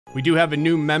We do have a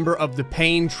new member of the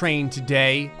pain train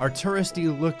today. Our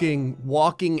touristy looking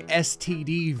walking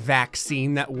STD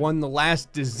vaccine that won the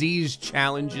last disease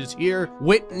challenge is here.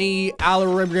 Whitley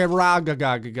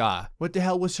Arriagagagagag. What the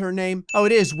hell was her name? Oh,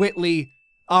 it is Whitley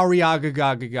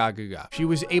Arriagagagagag. She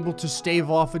was able to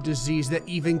stave off a disease that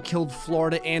even killed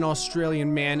Florida and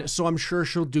Australian man, so I'm sure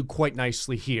she'll do quite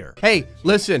nicely here. Hey,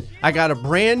 listen, I got a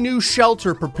brand new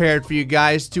shelter prepared for you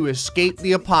guys to escape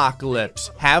the apocalypse.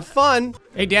 Have fun.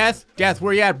 Hey, Death,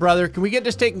 where you at, brother? Can we get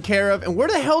this taken care of? And where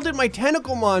the hell did my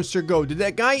tentacle monster go? Did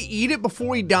that guy eat it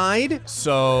before he died?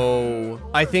 So,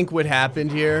 I think what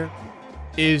happened here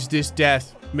is this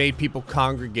death made people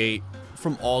congregate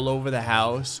from all over the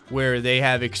house where they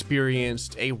have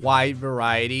experienced a wide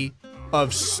variety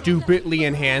of stupidly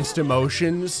enhanced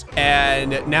emotions,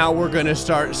 and now we're gonna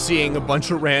start seeing a bunch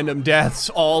of random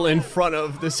deaths all in front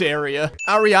of this area.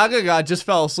 Arriagagagag just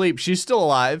fell asleep. She's still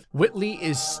alive. Whitley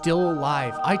is still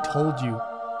alive. I told you.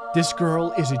 This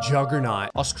girl is a juggernaut.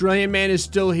 Australian man is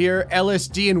still here.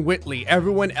 LSD and Whitley.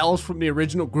 Everyone else from the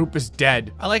original group is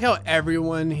dead. I like how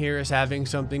everyone here is having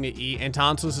something to eat, and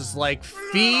Tonsils is like,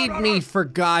 feed me for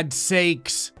God's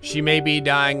sakes. She may be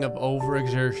dying of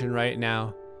overexertion right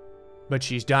now, but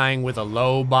she's dying with a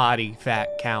low body fat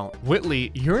count.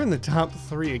 Whitley, you're in the top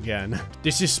 3 again.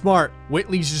 This is smart.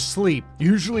 Whitley's asleep.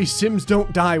 Usually Sims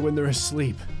don't die when they're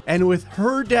asleep. And with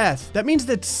her death, that means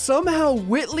that somehow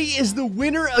Whitley is the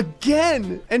winner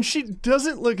again. And she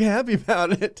doesn't look happy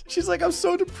about it. She's like, I'm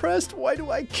so depressed. Why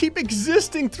do I keep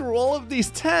existing through all of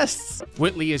these tests?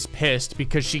 Whitley is pissed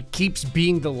because she keeps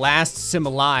being the last Sim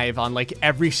alive on like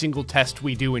every single test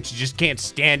we do, and she just can't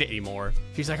stand it anymore.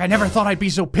 She's like, I never thought I'd be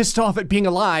so pissed off at being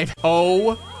alive.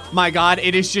 Oh my God,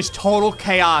 it is just total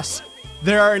chaos.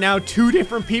 There are now 2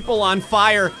 different people on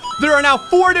fire. There are now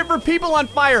 4 different people on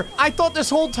fire. I thought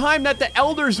this whole time that the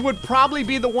elders would probably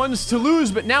be the ones to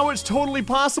lose, but now it's totally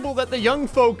possible that the young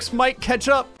folks might catch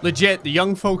up. Legit, the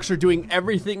young folks are doing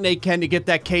everything they can to get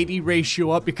that KD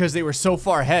ratio up because they were so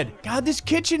far ahead. God, this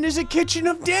kitchen is a kitchen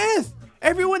of death.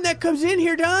 Everyone that comes in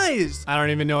here dies. I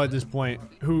don't even know at this point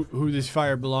who this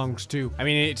fire belongs to. I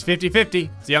mean, it's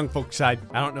 50-50. It's the young folks side.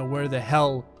 I don't know where the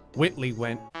hell Whitley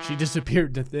went. She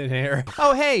disappeared to thin air.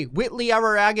 Oh, hey, Whitley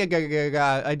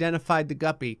Arriagagagagag identified the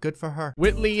guppy. Good for her.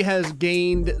 Whitley has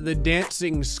gained the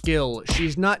dancing skill.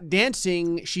 She's not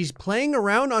dancing, she's playing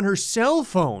around on her cell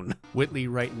phone. Whitley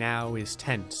right now is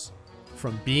tense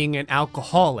from being an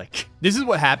alcoholic. This is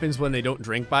what happens when they don't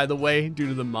drink, by the way, due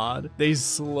to the mod. They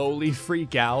slowly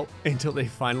freak out until they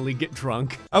finally get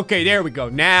drunk. Okay, there we go.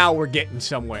 Now we're getting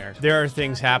somewhere. There are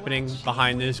things happening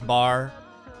behind this bar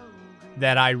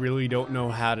that I really don't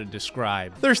know how to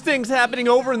describe. There's things happening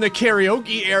over in the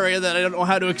karaoke area that I don't know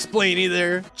how to explain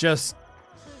either. Just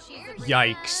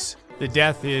yikes. The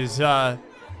death is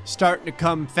starting to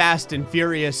come fast and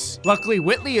furious. Luckily,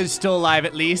 Whitley is still alive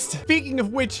at least. Speaking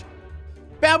of which,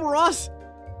 Babble Ross,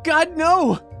 God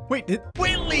no! Wait,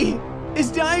 Whitley is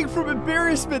dying from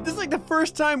embarrassment. This is like the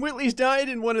first time Whitley's died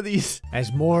in one of these.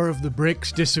 As more of the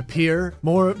bricks disappear,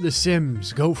 more of the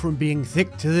Sims go from being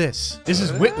thick to this. This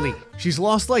is Whitley. She's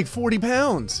lost like 40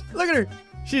 pounds. Look at her.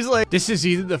 She's like, this is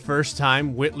either the first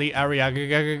time Whitley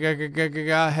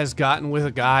Arriagagagagagag has gotten with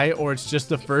a guy, or it's just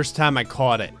the first time I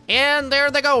caught it. And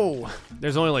there they go.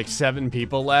 There's only like 7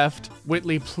 people left.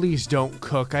 Whitley, please don't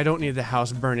cook. I don't need the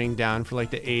house burning down for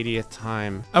like the 80th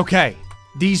time. Okay.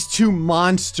 These 2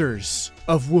 monsters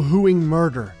of woohooing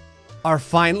murder are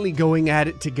finally going at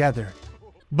it together.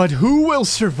 But who will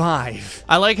survive?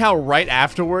 I like how right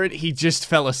afterward, he just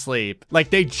fell asleep. Like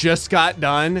they just got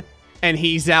done and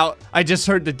he's out. I just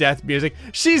heard the death music.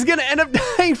 She's gonna end up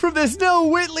dying from this. No,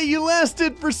 Whitley, you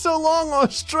lasted for so long.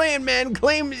 Australian man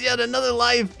claims yet another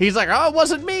life. He's like, oh, it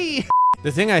wasn't me.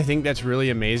 The thing I think that's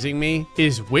really amazing me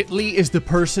is Whitley is the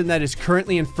person that is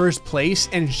currently in first place,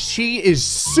 and she is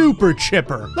super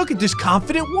chipper. Look at this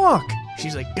confident walk.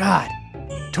 She's like, God,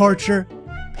 torture,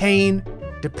 pain,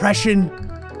 depression.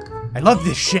 I love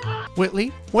this shit. Whitley,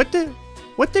 what the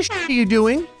shit are you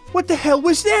doing? What the hell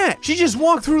was that? She just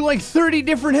walked through like 30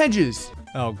 different hedges.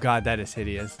 Oh God, that is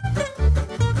hideous.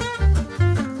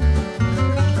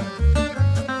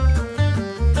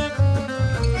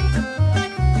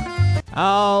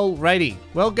 Alrighty.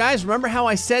 Well, guys, remember how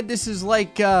I said this is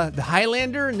like the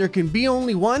Highlander and there can be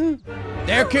only one?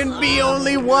 There can be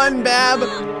only one, Bab.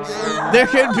 There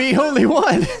can be only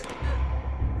one.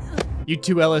 You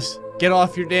too, Ellis. Get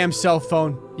off your damn cell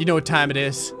phone. You know what time it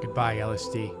is. Goodbye,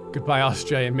 LSD. Goodbye,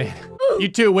 Australian man. You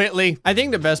too, Whitley. I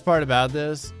think the best part about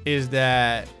this is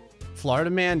that Florida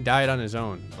man died on his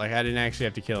own. Like, I didn't actually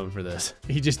have to kill him for this.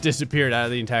 He just disappeared out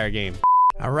of the entire game.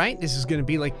 All right, this is gonna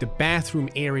be like the bathroom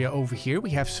area over here. We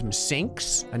have some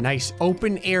sinks, a nice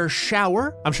open air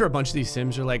shower. I'm sure a bunch of these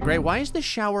Sims are like, Gray, why is the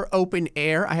shower open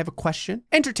air? I have a question.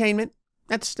 Entertainment.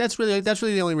 That's really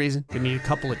the only reason. We need a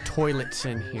couple of toilets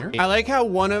in here. I like how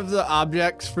one of the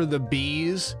objects for the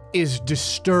bees is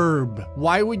disturb.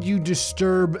 Why would you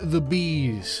disturb the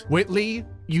bees? Whitley,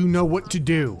 you know what to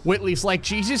do. Whitley's like,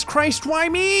 Jesus Christ, why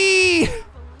me?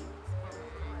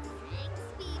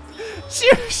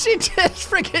 She just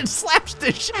freaking slaps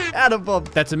the shit out of them.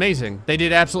 That's amazing. They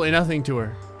did absolutely nothing to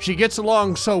her. She gets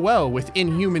along so well with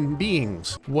inhuman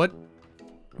beings. What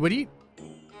are you,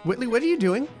 Whitley, what are you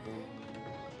doing?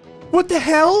 What the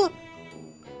hell?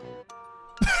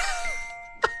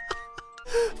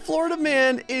 Florida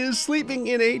man is sleeping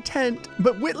in a tent,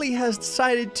 but Whitley has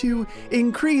decided to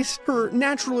increase her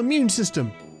natural immune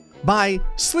system by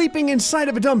sleeping inside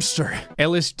of a dumpster.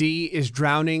 LSD is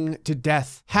drowning to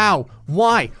death. How?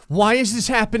 Why? Why is this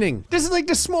happening? This is like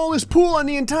the smallest pool on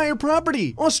the entire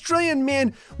property. Australian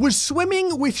man was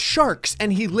swimming with sharks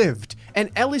and he lived.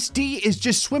 And LSD is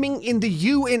just swimming in the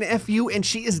UNFU and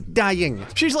she is dying.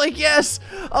 She's like, yes,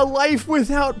 a life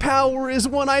without power is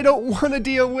one I don't want to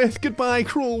deal with. Goodbye,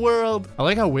 cruel world. I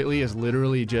like how Whitley is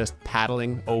literally just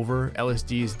paddling over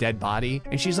LSD's dead body.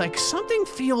 And she's like, something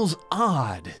feels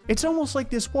odd. It's almost like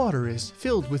this water is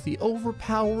filled with the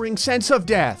overpowering sense of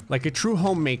death. Like a true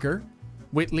homemaker,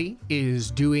 Whitley is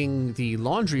doing the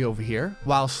laundry over here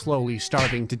while slowly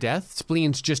starving to death.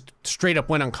 Spleen's just straight up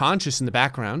went unconscious in the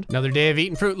background. Another day of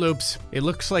eating Fruit Loops. It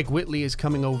looks like Whitley is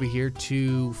coming over here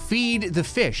to feed the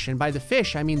fish. And by the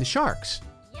fish, I mean the sharks.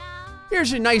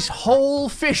 Here's a nice whole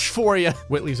fish for you.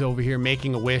 Whitley's over here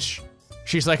making a wish.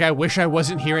 She's like, I wish I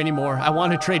wasn't here anymore. I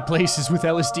want to trade places with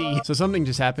LSD. So something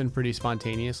just happened pretty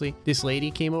spontaneously. This lady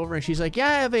came over and she's like, yeah,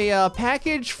 I have a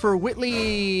package for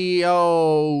Whitley.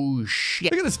 Oh,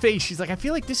 shit. Look at this face. She's like, I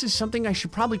feel like this is something I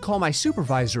should probably call my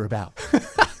supervisor about.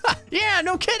 Yeah,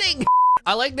 no kidding.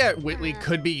 I like that Whitley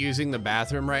could be using the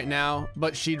bathroom right now,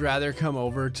 but she'd rather come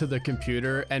over to the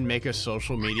computer and make a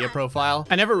social media profile.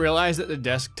 I never realized that the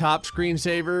desktop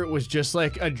screensaver was just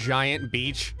like a giant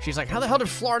beach. She's like, how the hell did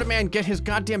Florida man get his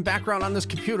goddamn background on this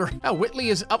computer? Now Whitley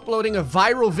is uploading a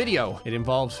viral video. It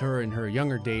involves her in her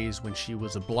younger days when she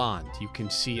was a blonde. You can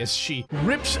see as she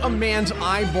rips a man's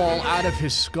eyeball out of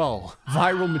his skull.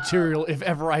 Viral material if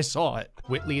ever I saw it.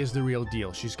 Whitley is the real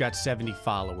deal. She's got 70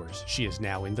 followers. She is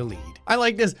now in the lead. I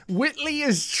like this. Whitley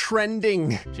is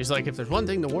trending. She's like, if there's one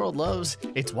thing the world loves,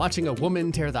 it's watching a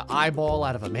woman tear the eyeball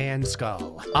out of a man's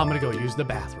skull. I'm gonna go use the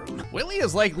bathroom. Whitley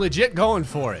is like legit going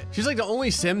for it. She's like the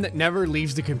only Sim that never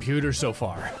leaves the computer so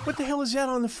far. What the hell is that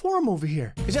on the forum over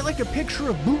here? Is that like a picture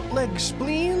of bootleg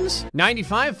spleens?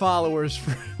 95 followers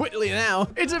for Whitley now.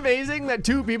 It's amazing that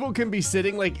two people can be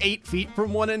sitting like 8 feet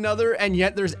from one another and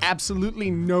yet there's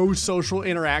absolutely no social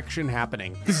interaction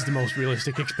happening. This is the most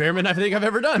realistic experiment I think I've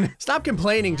ever done. Stop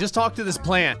complaining, just talk to this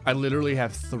plant. I literally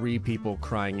have 3 people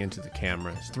crying into the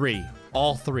cameras. 3.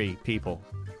 All 3 people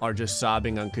are just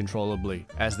sobbing uncontrollably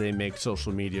as they make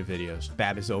social media videos.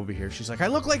 Bab is over here. She's like, I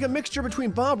look like a mixture between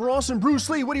Bob Ross and Bruce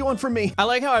Lee. What do you want from me? I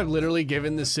like how I've literally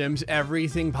given the Sims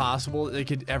everything possible that they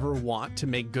could ever want to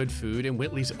make good food, and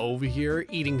Whitley's over here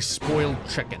eating spoiled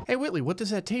chicken. Hey, Whitley, what does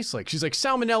that taste like? She's like,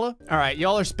 salmonella. All right,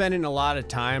 y'all are spending a lot of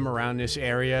time around this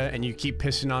area and you keep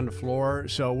pissing on the floor,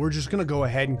 so we're just gonna go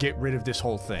ahead and get rid of this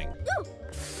whole thing.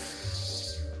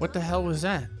 What the hell was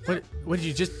that? What did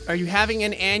you just, are you having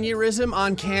an aneurysm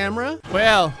on camera?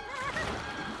 Well,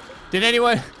 did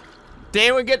anyone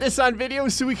get this on video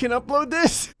so we can upload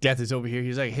this? Death is over here.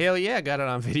 He's like, hell yeah, I got it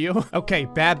on video. Okay,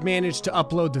 Bab managed to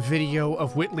upload the video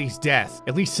of Whitley's death.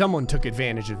 At least someone took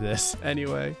advantage of this.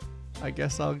 Anyway, I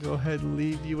guess I'll go ahead and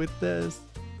leave you with this.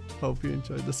 Hope you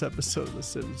enjoyed this episode of The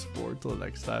Sims 4. Until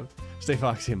next time, stay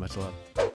foxy and much love.